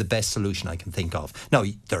 That would be the best solution I can think of. Now,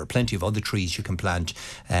 there are plenty of other trees you can plant,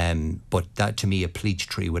 but that, to me, a pleached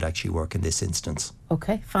tree would actually work in this instance.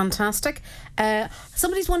 Okay, fantastic.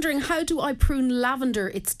 Somebody's wondering, how do I prune lavender?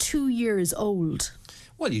 It's 2 years old.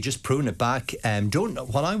 Well, you just prune it back.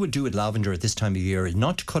 What I would do with lavender at this time of year is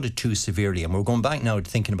not to cut it too severely. And we're going back now to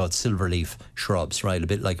thinking about silverleaf shrubs, right? A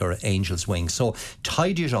bit like our angel's wing. So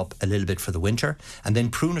tidy it up a little bit for the winter and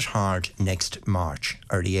then prune it hard next March,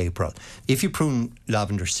 early April. If you prune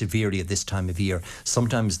lavender severely at this time of year,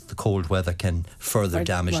 sometimes the cold weather can further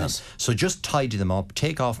damage them. So just tidy them up,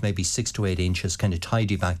 take off maybe 6 to 8 inches, kind of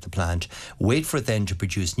tidy back the plant, wait for it then to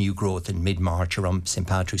produce new growth in mid-March around St.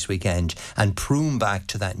 Patrick's weekend, and prune back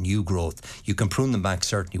to that new growth. You can prune them back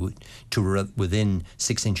certainly to within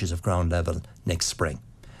 6 inches of ground level next spring.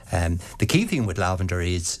 The key thing with lavender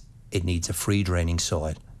is it needs a free draining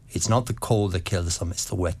soil. It's not the cold that kills them, it's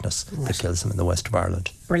the wetness that kills them in the west of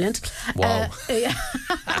Ireland. Brilliant. Wow.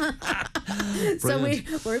 So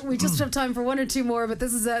we just have time for one or two more, but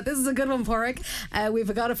this is a good one, Porrick.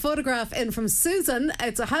 We've got a photograph in from Susan.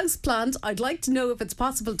 It's a house plant. I'd like to know if it's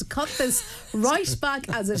possible to cut this right back,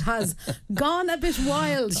 as it has gone a bit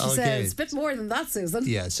wild, she says. A bit more than that, Susan.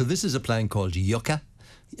 Yeah, so this is a plant called yucca.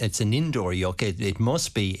 It's an indoor yucca. It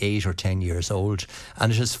must be 8 or 10 years old,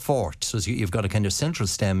 and it has forked. So you've got a kind of central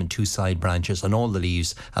stem and 2 side branches, and all the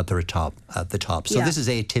leaves at the top. So this is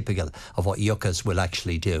atypical of what yuccas will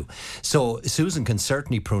actually do. So Susan can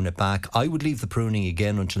certainly prune it back. I would leave the pruning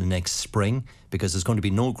again until next spring, because there's going to be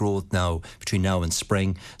no growth now between now and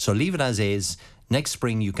spring. So leave it as is. next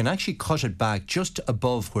spring you can actually cut it back just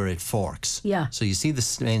above where it forks. Yeah. So you see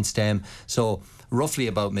the main stem. So roughly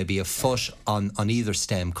about maybe a foot on either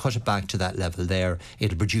stem, cut it back to that level there.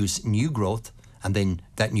 It'll produce new growth, and then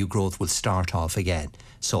that new growth will start off again.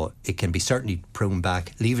 So it can be certainly pruned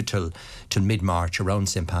back, leave it till mid-March around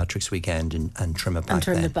St. Patrick's weekend and trim it back. And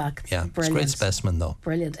trim it back. Yeah, brilliant. It's a great specimen though.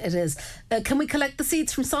 Brilliant, it is. Can we collect the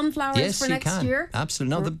seeds from sunflowers for next year?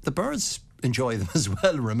 Absolutely. Now the birds enjoy them as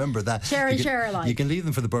well. Remember that. Share alike. You can leave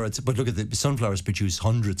them for the birds, but look at the sunflowers produce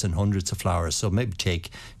hundreds and hundreds of flowers. So maybe take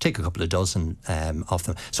a couple of dozen of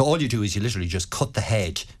them. So all you do is you literally just cut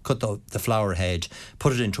the flower head,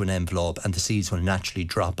 put it into an envelope, and the seeds will naturally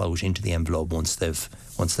drop out into the envelope once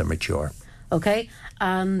they're mature. Okay,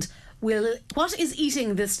 and what is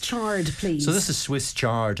eating this chard, please? So this is Swiss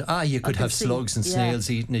chard. You could have slugs and snails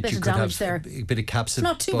eating it. You could have a bit of capsicum.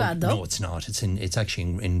 Not too bad though. No, it's not. It's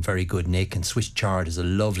actually in very good nick. And Swiss chard is a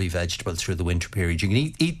lovely vegetable through the winter period. You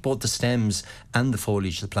can eat both the stems and the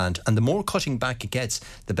foliage of the plant. And the more cutting back it gets,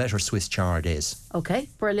 the better Swiss chard is. Okay,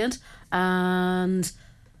 brilliant. And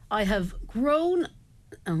I have grown.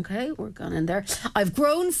 Okay, we're gone in there. I've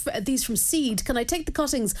grown these from seed. Can I take the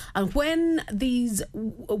cuttings, and when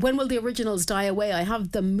will the originals die away? I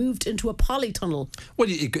have them moved into a polytunnel. Well,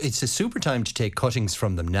 it's a super time to take cuttings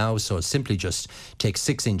from them now. So simply just take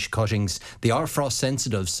 6-inch cuttings. They are frost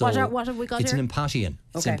sensitive. So what have we got it's here? An Impatian.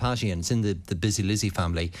 It's Impatian. It's in the Busy Lizzie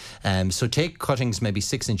family. So take cuttings maybe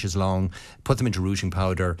 6 inches long, put them into rooting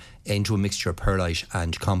powder, into a mixture of perlite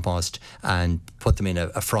and compost, and put them in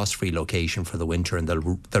a frost-free location for the winter, and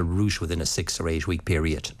they'll root within a 6 or 8 week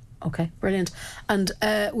period. Okay, brilliant. And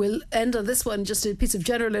we'll end on this one, just a piece of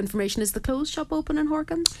general information. Is the clothes shop open in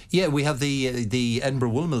Horkham? Yeah, we have the Edinburgh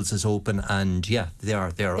Wool Mills is open, and they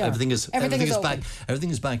are. Yeah. Everything is back.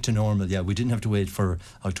 Everything is back to normal. Yeah, we didn't have to wait for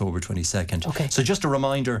October 22nd. Okay. So just a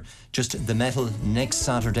reminder, just the Metal next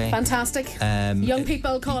Saturday. Fantastic. Young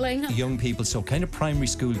people calling. Young people, so kind of primary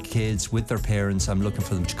school kids with their parents. I'm looking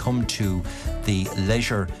for them to come to the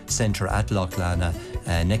Leisure Centre at Loughlana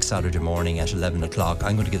next Saturday morning at 11 o'clock.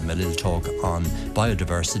 I'm going to give them a little talk on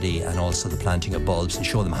biodiversity and also the planting of bulbs, and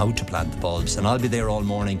show them how to plant the bulbs. And I'll be there all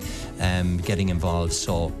morning getting involved.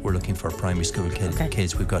 So we're looking for primary school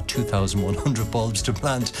kids. We've got 2,100 bulbs to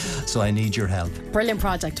plant, so I need your help. Brilliant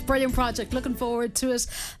project. Looking forward to it.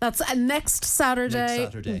 That's next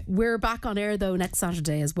Saturday. We're back on air though next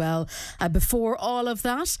Saturday as well, before all of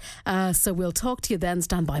that. So we'll talk to you then.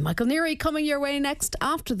 Stand by. Michael Neary coming your way next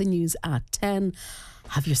after the news at 10.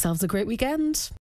 Have yourselves a great weekend.